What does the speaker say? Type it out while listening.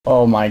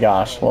Oh my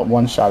gosh, what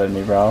one-shotted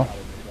me, bro?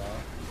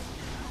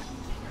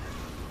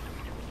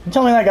 You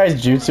tell me that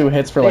guy's jutsu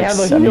hits for like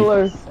 70.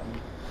 Healers.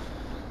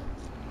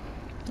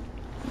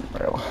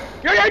 Bro.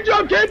 Yeah,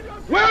 jump, kid!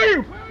 Where are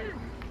you?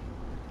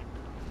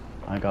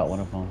 I got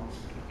one of them.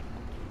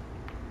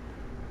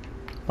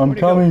 I'm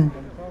coming.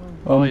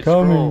 I'm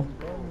coming.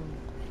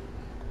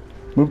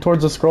 Move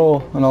towards the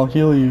scroll and I'll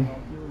heal you.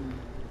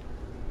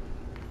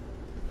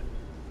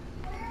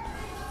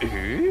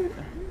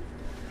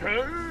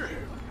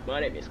 My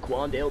name is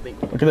Quandale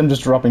Dingle. Look at them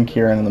just dropping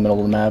Kieran in the middle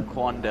of the map.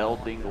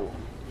 Quandale Dingle.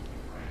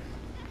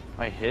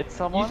 I hit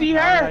someone? You see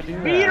her?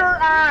 Beat her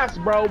ass,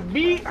 bro.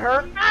 Beat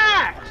her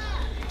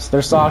ass.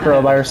 There's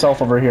Sakura by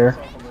herself over here.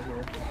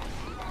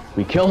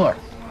 We kill her.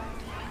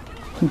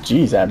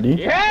 Jeez, Abdi.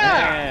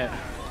 Yeah.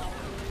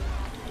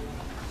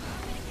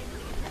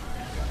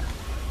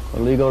 For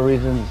legal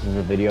reasons, this is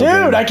a video Dude,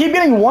 game. I keep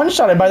getting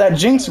one-shotted by that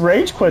Jinx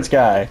Rage Quits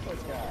guy.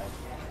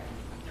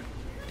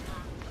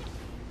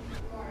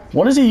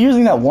 What is he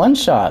using that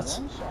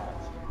one-shots?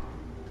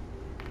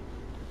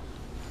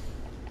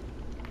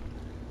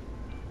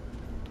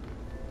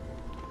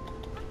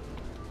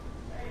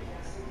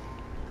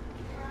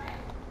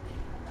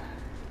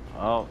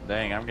 Oh,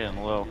 dang, I'm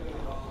getting low.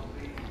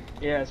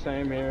 Yeah,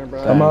 same here,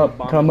 bro. Come up,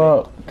 come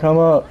up, come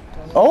up.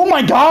 Oh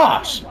my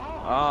gosh!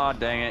 Oh,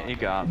 dang it, he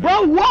got me.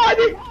 Bro, what?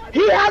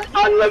 He has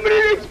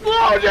unlimited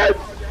explosions!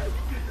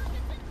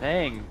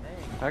 Dang.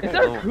 Is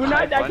there a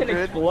kunai that can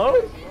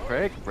explode?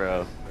 Frick,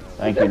 bro.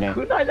 Thank you, Nick.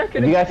 Kunai that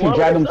can If you guys can explode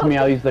drag or them to me,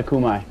 I'll something? use the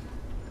Kumai.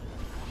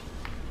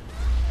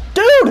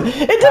 Dude!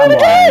 It did Come it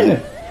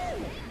again!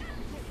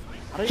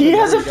 on. He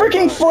has a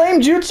freaking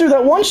flame jutsu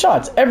that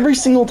one-shots every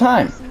single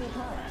time.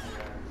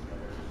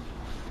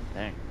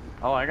 Dang.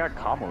 Oh, I got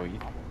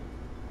Kamui.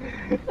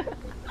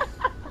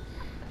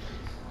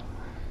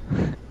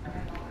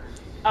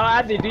 Oh,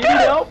 Abdi, do you need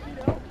help?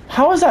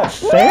 How is that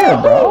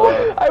fair,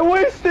 bro? I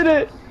wasted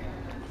it!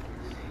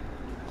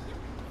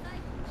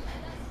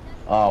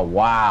 Oh,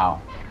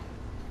 wow.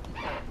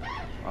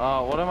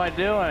 Oh, what am I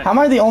doing? How am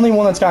I the only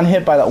one that's gotten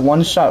hit by that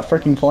one-shot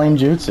freaking flame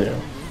jutsu?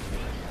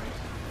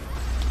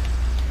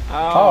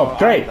 Oh,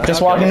 great.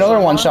 Just walked another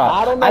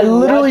one-shot. I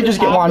literally just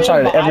get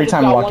one-shotted every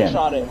time I walk in.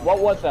 What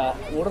was that?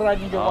 What did I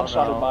just get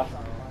one-shotted by?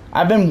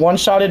 I've been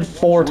one-shotted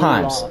 4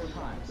 times.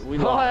 We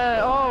Oh,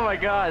 lost. oh my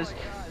gosh.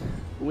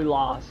 We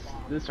lost.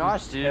 This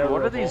Gosh, was dude, terrible.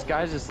 what are these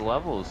guys'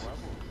 levels?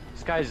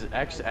 This guy's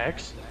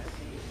XX?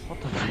 What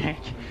the heck?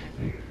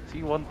 Is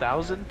he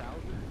 1000?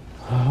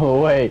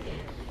 Oh, wait.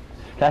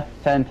 That's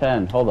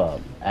 1010. Hold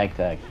up.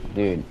 XX.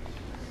 Dude.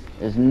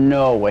 There's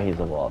no way he's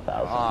level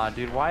 1000. Aw,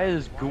 dude, why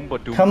is Goomba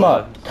Doomba? Come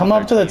up. Come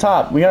up to the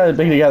top. We gotta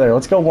be together.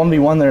 Let's go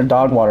 1v1 their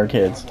dog water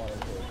kids.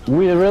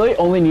 We really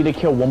only need to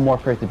kill one more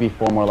person to be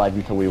 4 more lives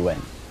until we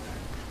win.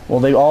 Well,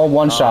 they all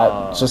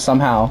one-shot, just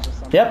somehow.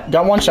 Yep,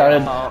 got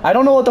one-shotted. I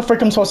don't know what the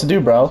frick I'm supposed to do,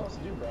 bro.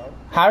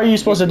 How are you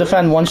supposed to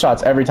defend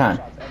one-shots every time?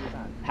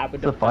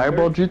 The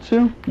fireball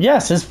jutsu?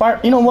 Yes, his fire...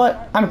 You know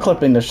what? I'm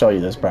clipping to show you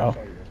this, bro.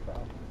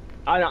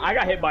 I know, I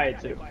got hit by it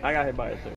too.